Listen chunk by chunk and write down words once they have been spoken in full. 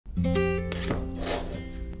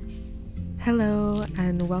Hello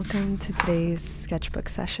and welcome to today's sketchbook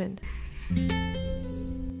session.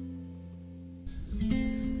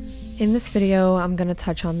 In this video, I'm going to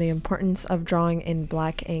touch on the importance of drawing in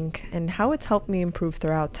black ink and how it's helped me improve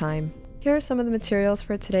throughout time. Here are some of the materials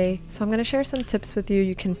for today, so I'm going to share some tips with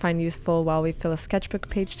you can find useful while we fill a sketchbook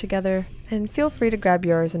page together, and feel free to grab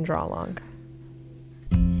yours and draw along.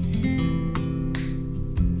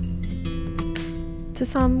 To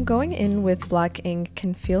some, going in with black ink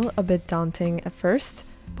can feel a bit daunting at first,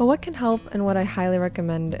 but what can help and what I highly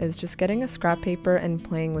recommend is just getting a scrap paper and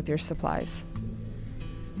playing with your supplies.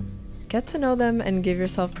 Get to know them and give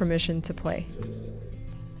yourself permission to play.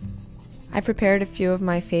 I prepared a few of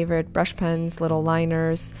my favorite brush pens, little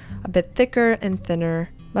liners, a bit thicker and thinner,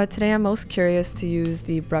 but today I'm most curious to use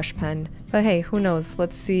the brush pen. But hey, who knows,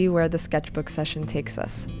 let's see where the sketchbook session takes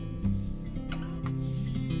us.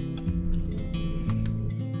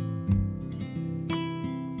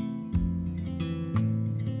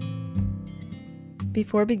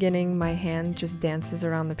 Before beginning, my hand just dances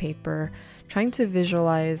around the paper, trying to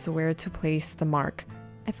visualize where to place the mark.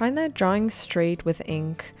 I find that drawing straight with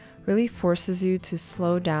ink really forces you to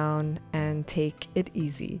slow down and take it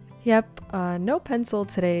easy. Yep, no pencil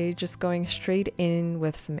today, just going straight in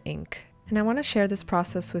with some ink. And I want to share this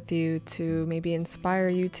process with you to maybe inspire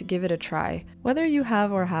you to give it a try, whether you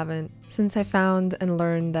have or haven't, since I found and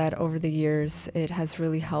learned that over the years it has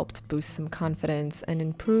really helped boost some confidence and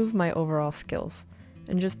improve my overall skills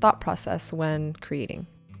and just thought process when creating.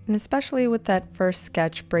 And especially with that first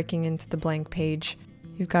sketch breaking into the blank page,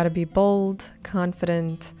 you've got to be bold,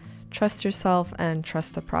 confident, trust yourself, and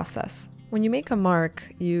trust the process. When you make a mark,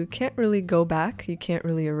 you can't really go back, you can't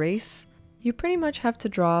really erase. You pretty much have to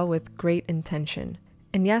draw with great intention.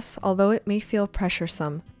 And yes, although it may feel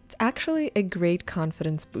pressuresome, it's actually a great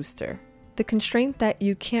confidence booster. The constraint that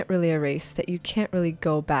you can't really erase, that you can't really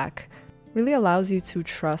go back, really allows you to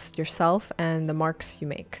trust yourself and the marks you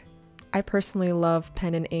make. I personally love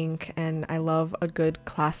pen and ink, and I love a good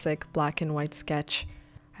classic black and white sketch.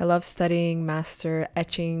 I love studying master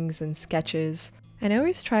etchings and sketches, and I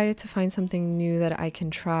always try to find something new that I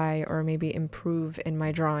can try or maybe improve in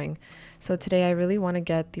my drawing. So today I really want to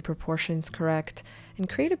get the proportions correct and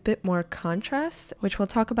create a bit more contrast, which we'll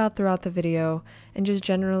talk about throughout the video, and just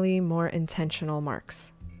generally more intentional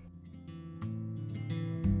marks.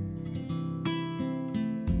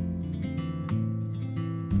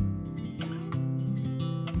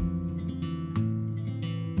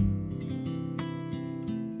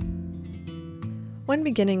 When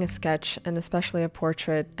beginning a sketch, and especially a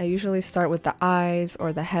portrait, I usually start with the eyes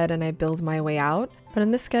or the head and I build my way out. But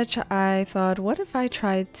in this sketch, I thought, what if I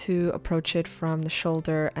tried to approach it from the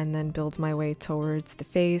shoulder and then build my way towards the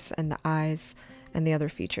face and the eyes and the other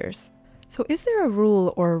features? So is there a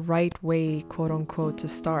rule or right way, quote unquote, to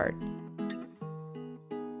start?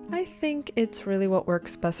 I think it's really what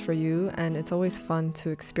works best for you, and it's always fun to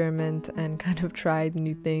experiment and kind of try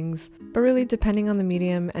new things. But really, depending on the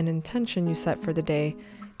medium and intention you set for the day,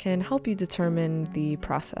 can help you determine the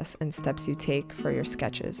process and steps you take for your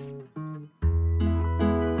sketches.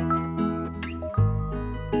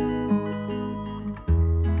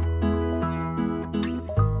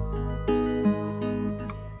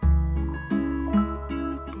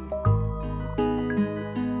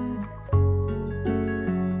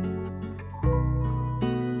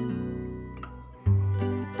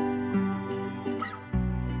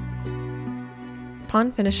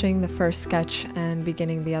 Upon finishing the first sketch and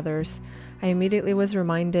beginning the others, I immediately was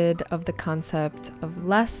reminded of the concept of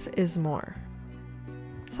less is more.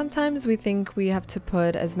 Sometimes we think we have to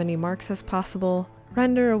put as many marks as possible,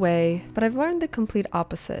 render away, but I've learned the complete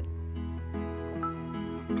opposite.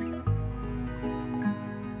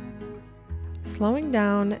 Slowing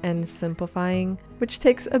down and simplifying, which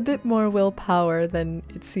takes a bit more willpower than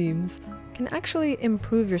it seems, can actually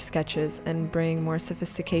improve your sketches and bring more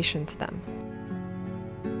sophistication to them.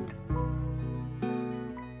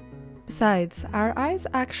 Besides, our eyes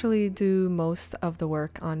actually do most of the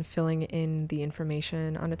work on filling in the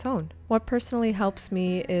information on its own. What personally helps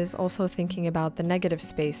me is also thinking about the negative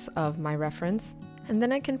space of my reference, and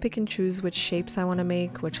then I can pick and choose which shapes I want to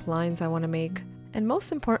make, which lines I want to make, and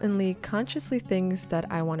most importantly, consciously things that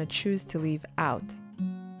I want to choose to leave out.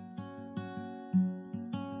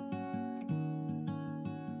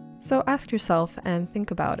 So ask yourself and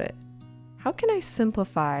think about it. How can I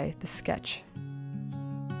simplify the sketch?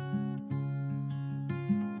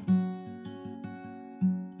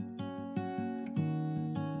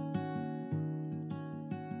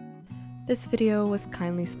 This video was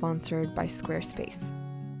kindly sponsored by Squarespace.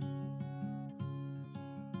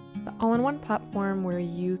 The all-in-one platform where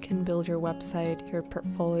you can build your website, your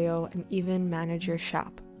portfolio, and even manage your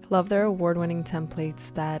shop. I love their award-winning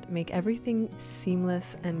templates that make everything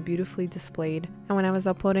seamless and beautifully displayed. And when I was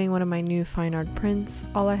uploading one of my new fine art prints,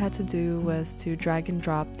 all I had to do was to drag and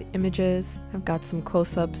drop the images. I've got some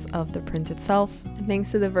close-ups of the print itself, and thanks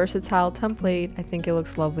to the versatile template, I think it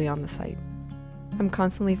looks lovely on the site. I'm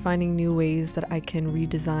constantly finding new ways that I can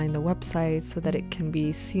redesign the website so that it can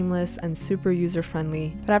be seamless and super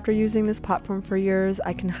user-friendly. But after using this platform for years,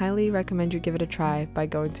 I can highly recommend you give it a try by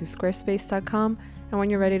going to squarespace.com. And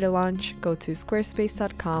when you're ready to launch, go to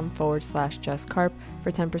squarespace.com/JessCarp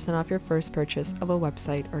for 10% off your first purchase of a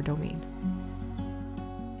website or domain.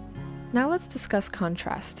 Now let's discuss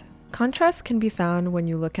contrast. Contrast can be found when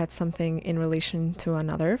you look at something in relation to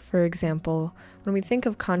another. For example, when we think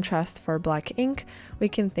of contrast for black ink, we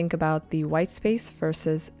can think about the white space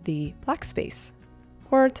versus the black space.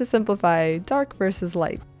 Or to simplify, dark versus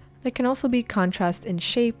light. There can also be contrast in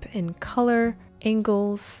shape, in color,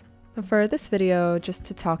 angles. But for this video, just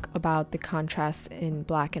to talk about the contrast in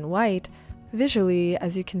black and white, visually,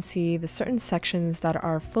 as you can see, the certain sections that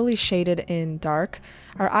are fully shaded in dark,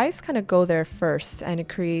 our eyes kind of go there first, and it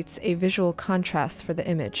creates a visual contrast for the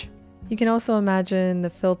image. You can also imagine the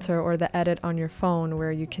filter or the edit on your phone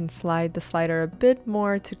where you can slide the slider a bit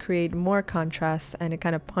more to create more contrast, and it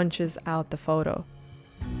kind of punches out the photo.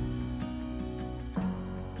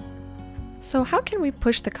 So how can we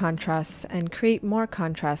push the contrast and create more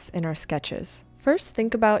contrast in our sketches? First,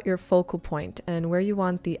 think about your focal point and where you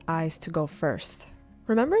want the eyes to go first.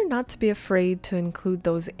 Remember not to be afraid to include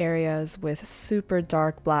those areas with super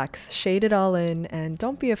dark blacks, shade it all in, and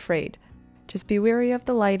don't be afraid. Just be wary of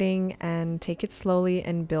the lighting and take it slowly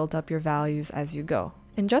and build up your values as you go.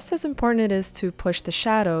 And just as important it is to push the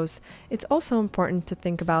shadows, it's also important to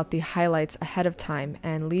think about the highlights ahead of time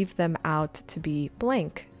and leave them out to be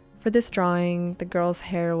blank. For this drawing, the girl's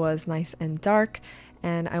hair was nice and dark,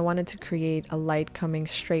 and I wanted to create a light coming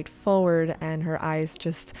straight forward and her eyes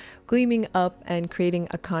just gleaming up and creating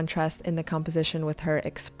a contrast in the composition with her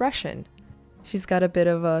expression. She's got a bit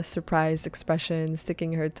of a surprised expression,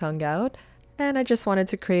 sticking her tongue out, and I just wanted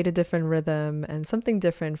to create a different rhythm and something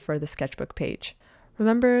different for the sketchbook page.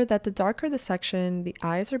 Remember that the darker the section, the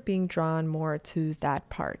eyes are being drawn more to that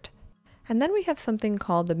part. And then we have something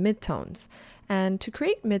called the midtones. And to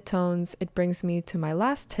create midtones, it brings me to my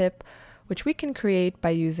last tip, which we can create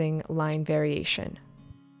by using line variation.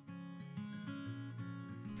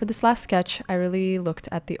 For this last sketch, I really looked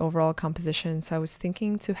at the overall composition, so I was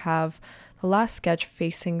thinking to have the last sketch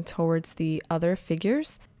facing towards the other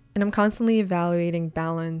figures. And I'm constantly evaluating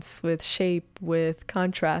balance with shape, with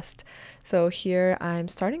contrast. So here I'm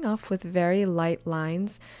starting off with very light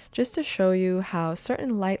lines just to show you how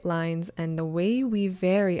certain light lines and the way we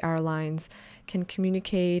vary our lines can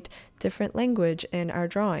communicate different language in our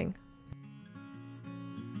drawing.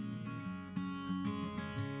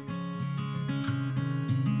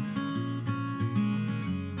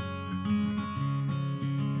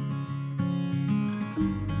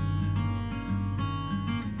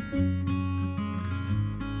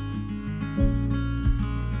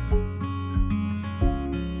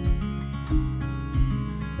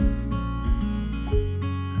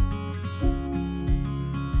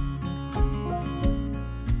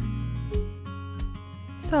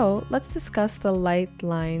 So let's discuss the light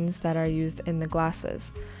lines that are used in the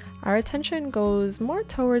glasses. Our attention goes more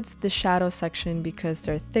towards the shadow section because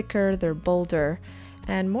they're thicker, they're bolder,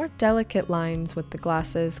 and more delicate lines with the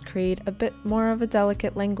glasses create a bit more of a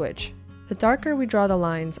delicate language. The darker we draw the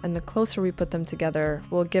lines and the closer we put them together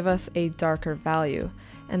will give us a darker value,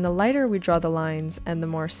 and the lighter we draw the lines and the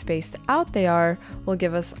more spaced out they are will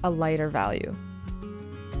give us a lighter value.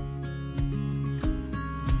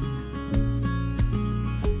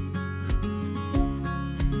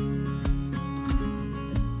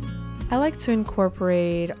 I like to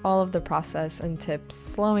incorporate all of the process and tips,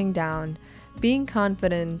 slowing down, being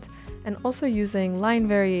confident, and also using line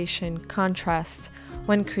variation, contrast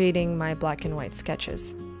when creating my black and white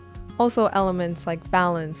sketches. Also elements like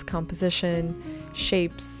balance, composition,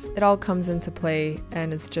 shapes, it all comes into play,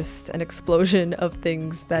 and it's just an explosion of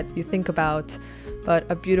things that you think about, but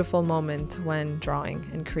a beautiful moment when drawing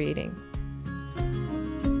and creating.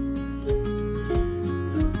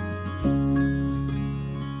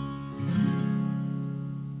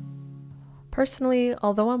 Personally,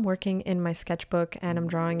 although I'm working in my sketchbook and I'm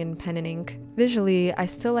drawing in pen and ink, visually I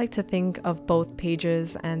still like to think of both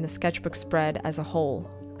pages and the sketchbook spread as a whole.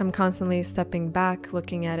 I'm constantly stepping back,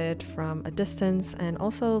 looking at it from a distance, and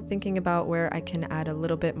also thinking about where I can add a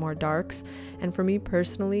little bit more darks. And for me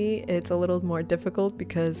personally, it's a little more difficult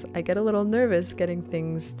because I get a little nervous getting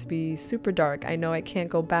things to be super dark. I know I can't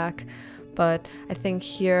go back, but I think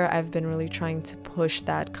here I've been really trying to push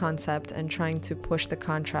that concept and trying to push the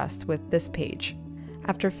contrast with this page.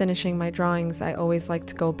 After finishing my drawings, I always like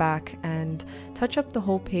to go back and touch up the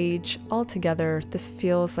whole page all together. This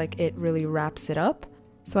feels like it really wraps it up.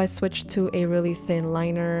 So I switched to a really thin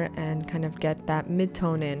liner and kind of get that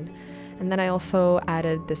mid-tone in. And then I also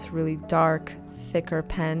added this really dark, thicker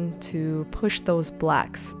pen to push those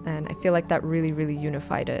blacks, and I feel like that really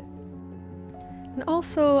unified it. And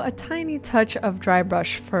also a tiny touch of dry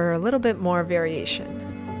brush for a little bit more variation.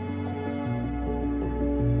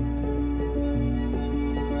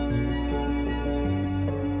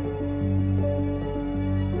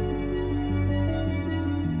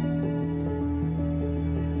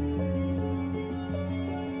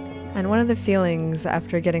 And one of the feelings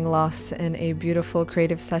after getting lost in a beautiful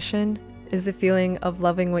creative session is the feeling of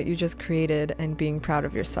loving what you just created and being proud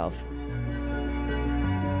of yourself.